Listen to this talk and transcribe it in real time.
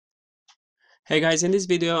Hey guys, in this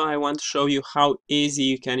video I want to show you how easy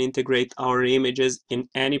you can integrate our images in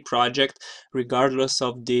any project regardless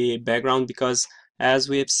of the background, because as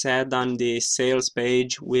we've said on the sales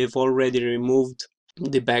page, we've already removed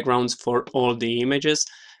the backgrounds for all the images,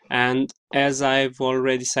 and as I've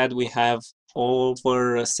already said, we have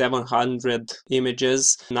over 700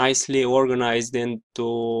 images nicely organized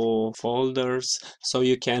into folders, so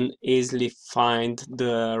you can easily find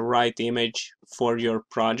the right image for your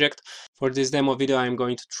project. For this demo video, I'm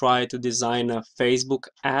going to try to design a Facebook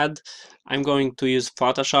ad. I'm going to use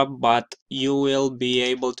Photoshop, but you will be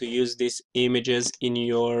able to use these images in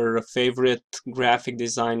your favorite graphic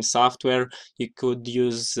design software. You could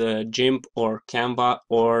use GIMP or Canva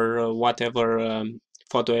or whatever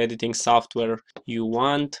photo editing software you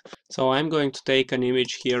want. So I'm going to take an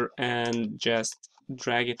image here and just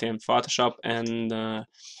drag it in Photoshop, and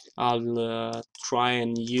I'll try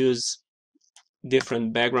and use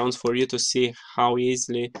different backgrounds for you to see how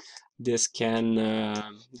easily these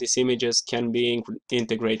images can be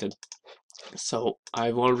integrated. So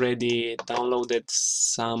I've already downloaded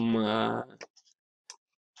some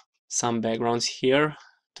backgrounds here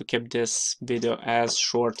to keep this video as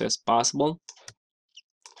short as possible.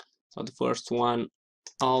 So the first one,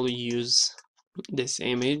 I'll use this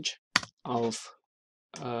image of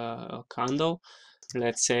a condo.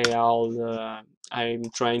 Let's say I'm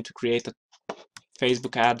trying to create a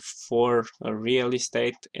Facebook ad for a real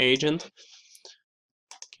estate agent.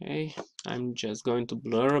 Okay, I'm just going to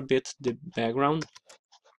blur a bit the background,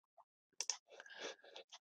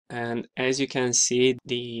 and as you can see,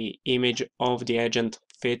 the image of the agent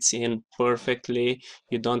fits in perfectly.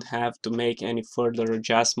 You don't have to make any further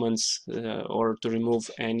adjustments or to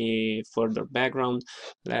remove any further background.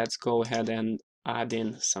 Let's go ahead and add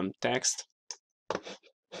in some text.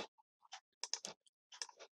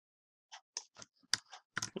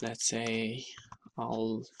 Let's say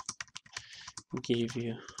I'll give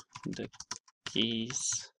you the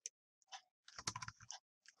keys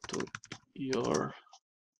to your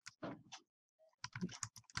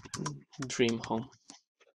dream home.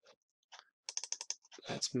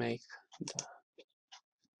 Let's make the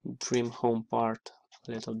dream home part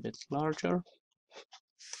a little bit larger.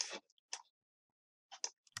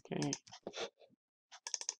 Okay,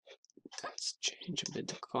 let's change a bit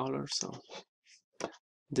the color so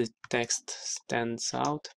the text stands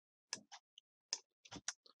out.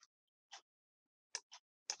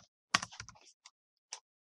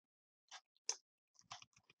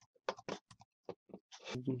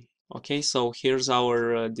 Okay, so here's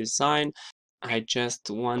our design. I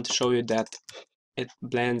just want to show you that it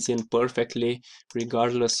blends in perfectly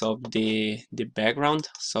regardless of the background.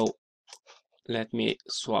 So let me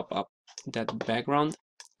swap up that background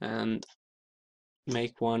and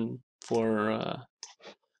make one for a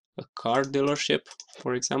car dealership,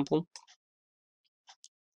 for example.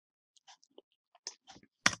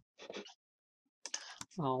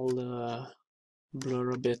 I'll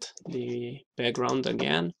blur a bit the background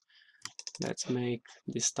again. Let's make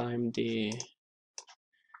this time this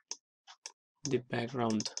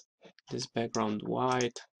background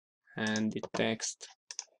white and the text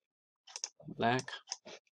black.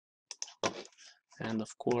 And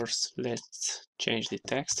of course, let's change the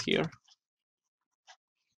text here,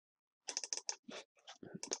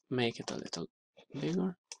 make it a little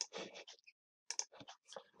bigger.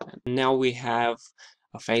 And now we have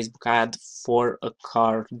a Facebook ad for a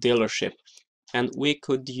car dealership, and we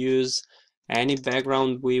could use any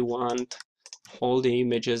background we want. All the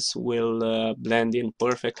images will blend in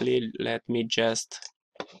perfectly. Let me just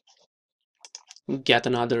get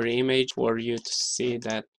another image for you to see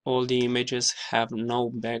that all the images have no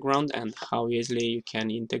background and how easily you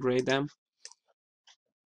can integrate them.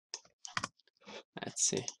 Let's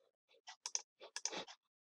see.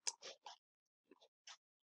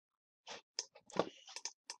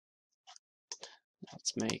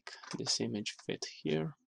 Let's make this image fit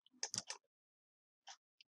here.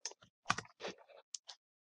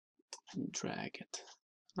 Drag it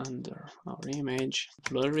under our image,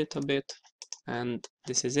 blur it a bit, and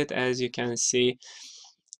this is it. As you can see,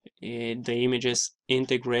 the images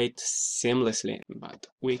integrate seamlessly, but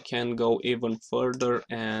we can go even further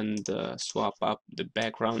and swap up the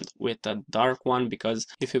background with a dark one, because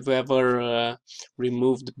if you've ever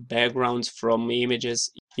removed backgrounds from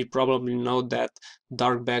images, you probably know that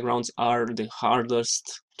dark backgrounds are the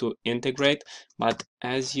hardest to integrate, but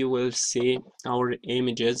as you will see, our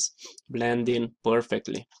images blend in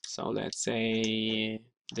perfectly. So let's say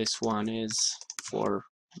this one is for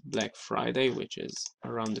Black Friday, which is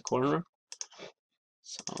around the corner.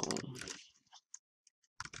 So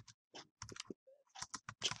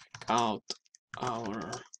check out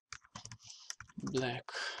our Black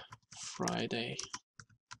Friday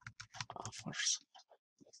offers.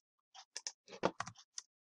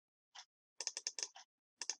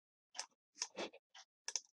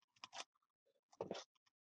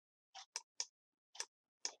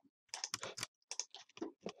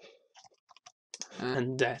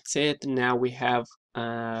 And that's it. Now we have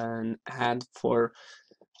an ad for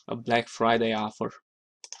a Black Friday offer.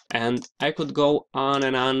 And I could go on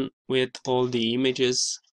and on with all the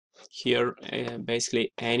images here.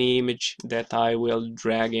 Basically any image that I will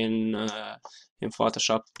drag in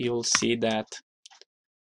Photoshop, you'll see that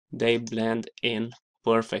they blend in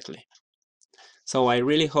perfectly. So I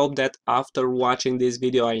really hope that after watching this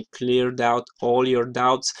video I cleared out all your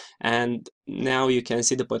doubts, and now you can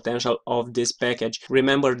see the potential of this package.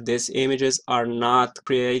 Remember, these images are not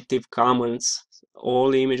Creative Commons.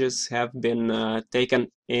 All images have been taken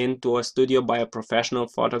into a studio by a professional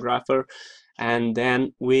photographer, and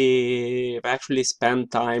then we actually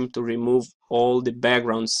spend time to remove all the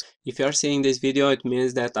backgrounds. If you are seeing this video, it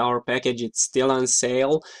means that our package is still on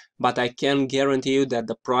sale, but I can guarantee you that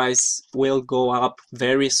the price will go up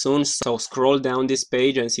very soon. So scroll down this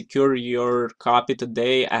page and secure your copy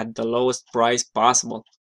today at the lowest price possible.